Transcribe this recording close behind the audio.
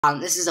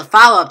This is a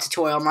follow-up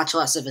tutorial, much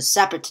less of a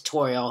separate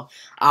tutorial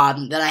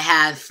that I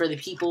have for the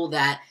people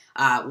that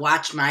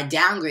watched my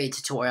downgrade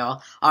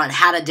tutorial on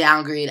how to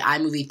downgrade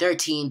iMovie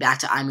 13 back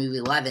to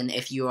iMovie 11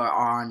 if you are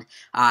on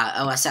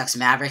OS X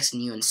Mavericks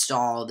and you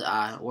installed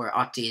or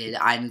updated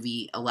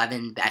iMovie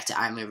 11 back to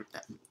iMovie.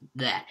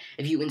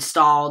 If you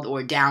installed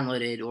or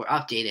downloaded or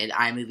updated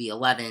iMovie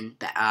 11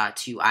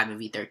 to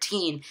iMovie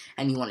 13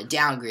 and you want to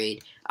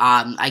downgrade,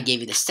 I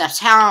gave you the steps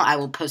how. I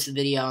will post the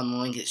video in the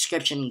link in the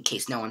description in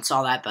case no one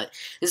saw that, but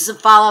this is a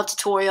follow-up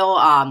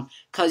tutorial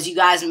because you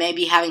guys may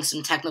be having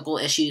some technical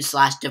issues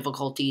 /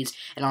 difficulties,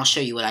 and I'll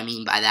show you what I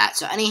mean by that.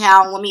 So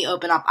anyhow, let me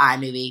open up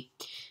iMovie,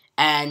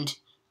 and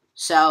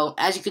so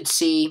as you can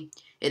see,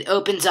 it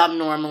opens up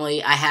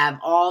normally. I have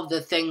all of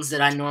the things that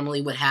I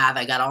normally would have.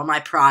 I got all my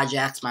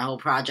projects, my whole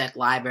project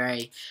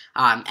library,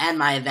 and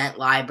my event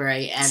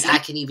library, and I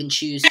can even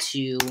choose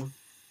to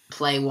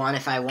play one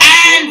if I want to.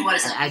 And what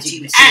is up, as YouTube you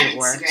can see, and it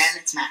works. Instagram?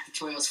 It's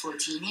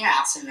MacTutorials14 here,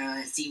 also known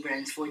as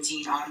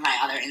Zebra14 on my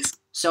other Instagram.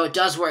 So it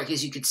does work,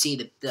 as you can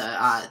see,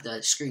 the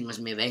screen was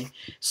moving.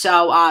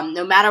 So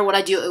no matter what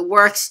I do, it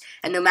works,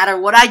 and no matter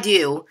what I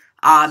do,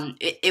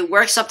 it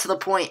works up to the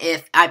point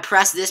if I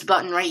press this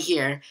button right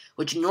here,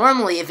 which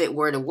normally if it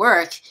were to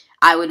work,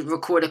 I would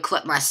record a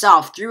clip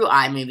myself through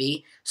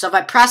iMovie. So if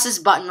I press this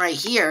button right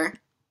here,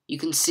 you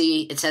can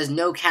see it says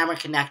no camera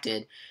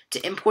connected.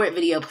 To import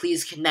video,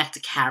 please connect the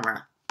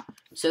camera.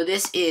 So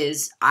this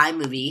is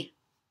iMovie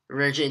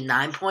version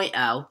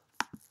 9.0.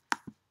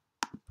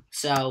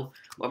 So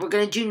what we're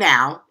going to do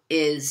now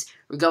is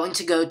we're going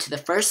to go to the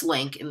first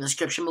link in the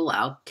description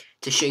below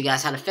to show you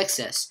guys how to fix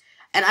this.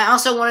 And I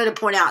also wanted to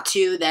point out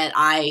too that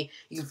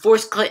you can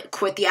force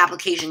quit the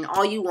application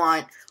all you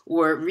want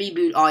or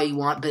reboot all you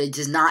want, but it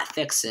does not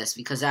fix this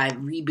because I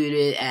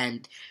rebooted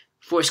and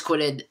force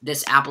quitted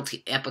this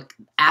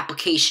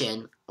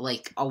application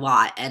like a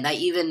lot, and I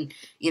even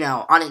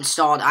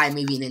uninstalled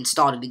iMovie and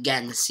installed it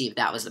again to see if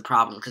that was the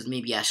problem, because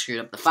maybe I screwed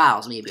up the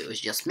files, maybe it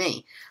was just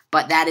me,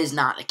 but that is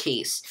not the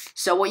case.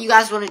 So what you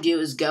guys want to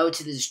do is go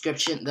to the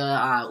description,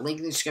 the link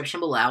in the description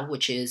below,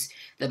 which is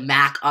the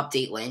Mac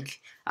update link,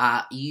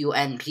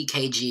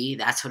 UNPKG,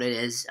 that's what it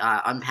is,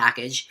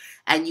 unpackage,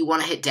 and you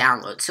want to hit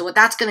download. So what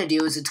that's going to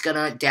do is it's going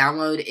to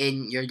download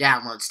in your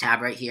downloads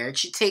tab right here. It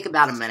should take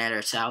about a minute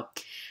or so.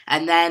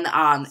 And then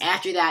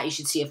after that, you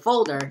should see a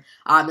folder,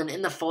 and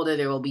in the folder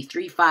there will be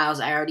 3 files.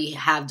 I already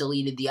have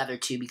deleted the other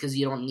 2 because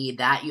you don't need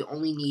that. You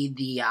only need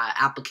the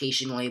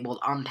application labeled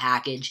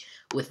unpackage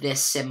with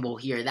this symbol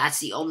here. That's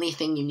the only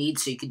thing you need,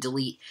 so you can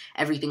delete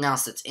everything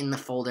else that's in the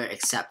folder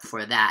except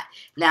for that.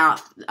 Now,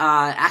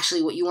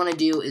 actually, what you want to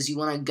do is you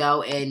want to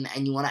go in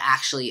and you want to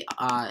actually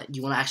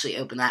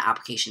open that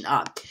application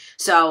up.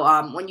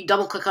 So when you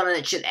double click on it,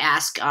 it should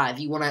ask if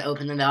you want to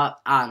open it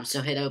up.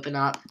 So hit open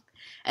up.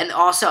 And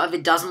also, if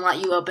it doesn't let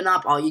you open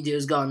up, all you do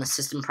is go into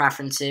System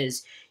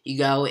Preferences. You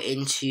go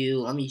into,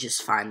 let me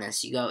just find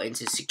this. You go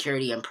into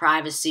Security and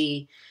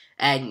Privacy,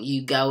 and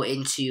you go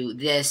into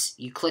this.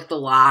 You click the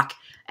lock,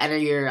 enter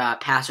your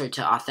password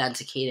to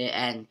authenticate it,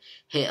 and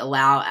hit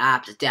Allow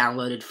Apps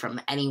Downloaded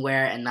from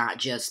Anywhere and not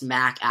just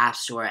Mac App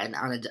Store and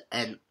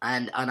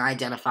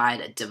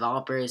unidentified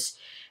developers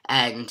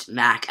and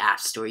Mac App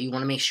Store. You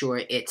want to make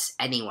sure it's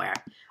anywhere.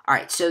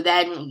 Alright, so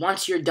then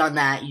once you're done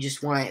that, you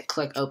just want to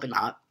click Open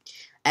Up.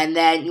 And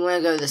then you want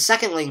to go to the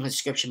second link in the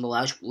description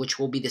below, which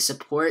will be the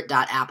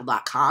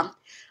support.apple.com,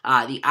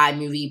 the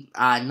iMovie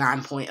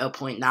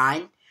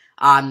 9.0.9.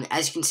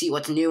 As you can see,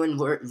 what's new in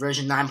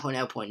version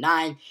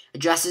 9.0.9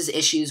 addresses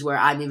issues where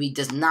iMovie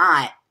does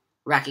not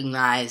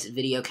recognize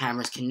video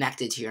cameras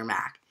connected to your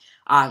Mac.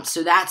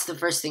 So that's the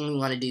first thing we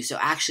want to do. So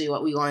actually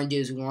what we want to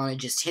do is we want to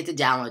just hit the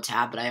download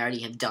tab, but I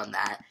already have done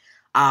that.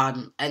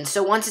 And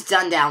so once it's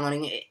done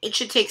downloading, it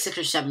should take 6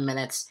 or 7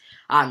 minutes.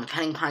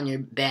 Depending upon your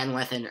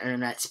bandwidth and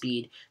internet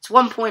speed. It's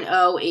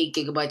 1.08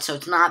 gigabytes, so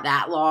it's not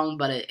that long,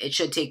 but it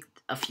should take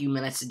a few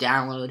minutes to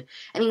download.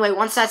 Anyway,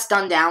 once that's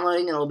done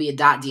downloading, it'll be a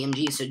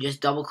 .dmg, so just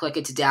double-click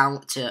it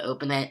to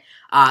open it.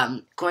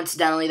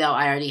 Coincidentally, though,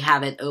 I already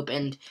have it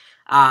opened.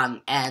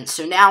 And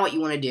so now what you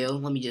want to do,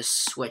 let me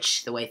just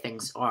switch the way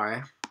things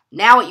are.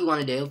 Now what you want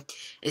to do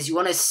is you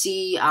want to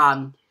see,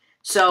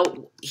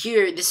 so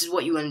here, this is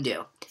what you want to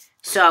do.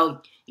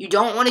 So you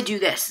don't want to do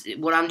this.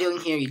 What I'm doing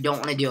here, you don't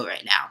want to do it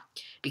right now.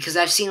 Because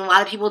I've seen a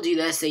lot of people do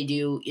this. They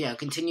do,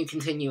 continue,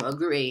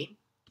 agree,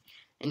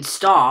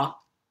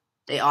 install.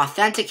 They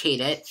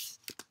authenticate it.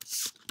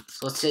 So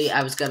let's say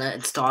I was going to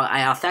install it.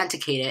 I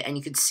authenticate it, and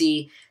you can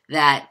see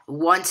that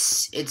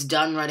once it's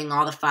done running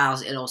all the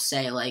files, it'll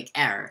say, like,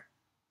 error.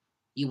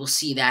 You will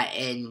see that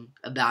in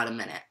about a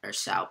minute or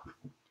so.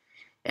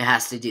 It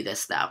has to do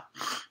this, though.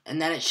 And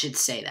then it should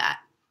say that.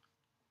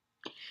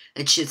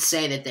 It should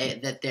say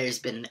that there's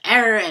been an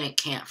error, and it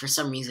can't, for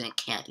some reason, it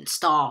can't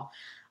install.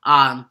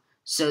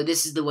 So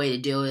this is the way to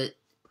do it.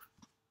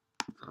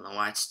 I don't know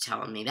why it's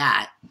telling me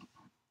that.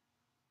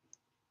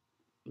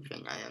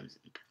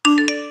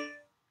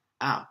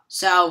 Oh,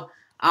 so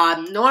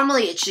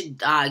normally it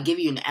should give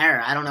you an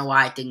error. I don't know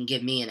why it didn't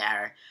give me an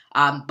error.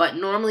 But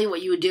normally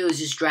what you would do is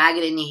just drag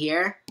it into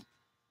here,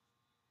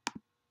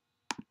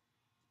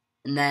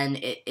 and then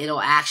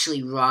it'll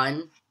actually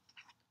run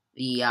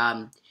the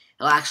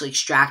it'll actually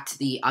extract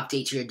the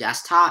update to your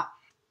desktop.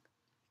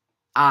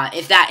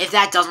 If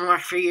that doesn't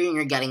work for you and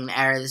you're getting an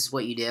error, this is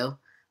what you do.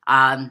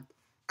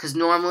 Because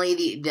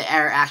normally the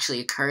error actually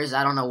occurs.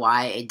 I don't know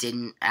why it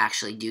didn't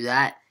actually do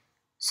that.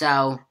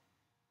 So you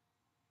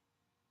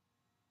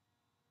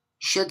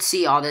should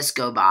see all this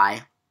go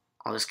by,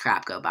 all this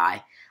crap go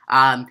by.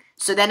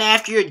 So then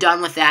after you're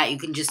done with that, you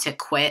can just hit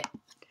quit.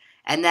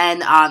 And then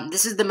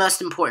this is the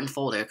most important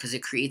folder because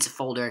it creates a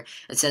folder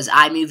that says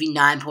iMovie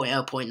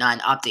 9.0.9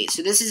 update.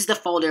 So this is the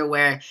folder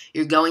where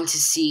you're going to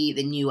see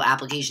the new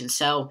application.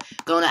 So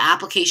go into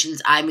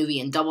Applications,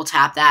 iMovie, and double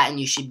tap that, and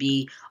you should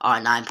be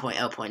on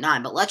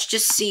 9.0.9. But let's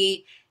just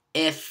see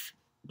if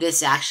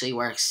this actually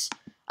works.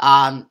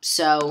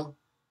 So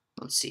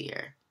let's see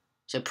here.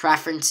 So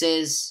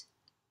preferences,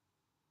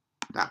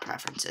 not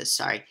preferences,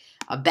 sorry,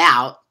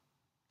 about.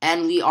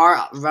 And we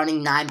are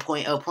running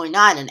 9.0.9,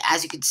 and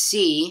as you can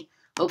see,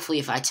 hopefully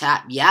if I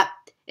tap, yep,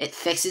 it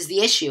fixes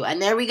the issue.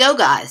 And there we go,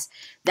 guys.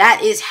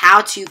 That is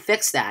how to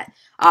fix that.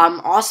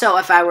 Also,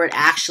 if I were to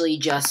actually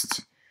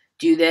just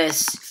do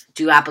this,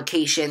 do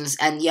applications,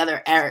 and the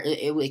other error,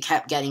 it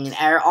kept getting an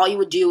error, all you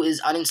would do is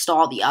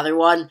uninstall the other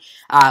one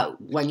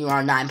when you are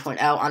on 9.0,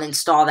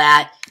 uninstall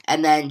that,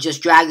 and then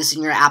just drag this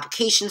in your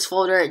applications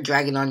folder,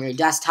 drag it on your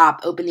desktop,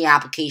 open the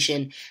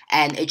application,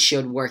 and it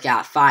should work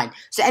out fine.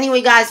 So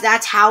anyway, guys,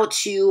 that's how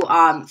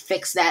to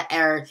fix that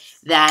error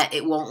that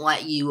it won't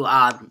let you,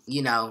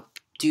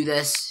 do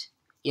this,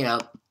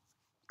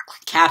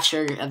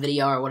 capture a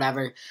video or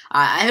whatever.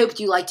 I hope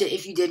you liked it.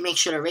 If you did, make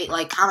sure to rate,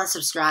 like, comment,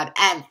 subscribe,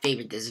 and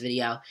favorite this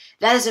video.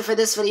 That is it for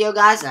this video,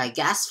 guys, and I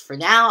guess for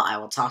now, I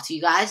will talk to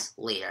you guys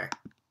later.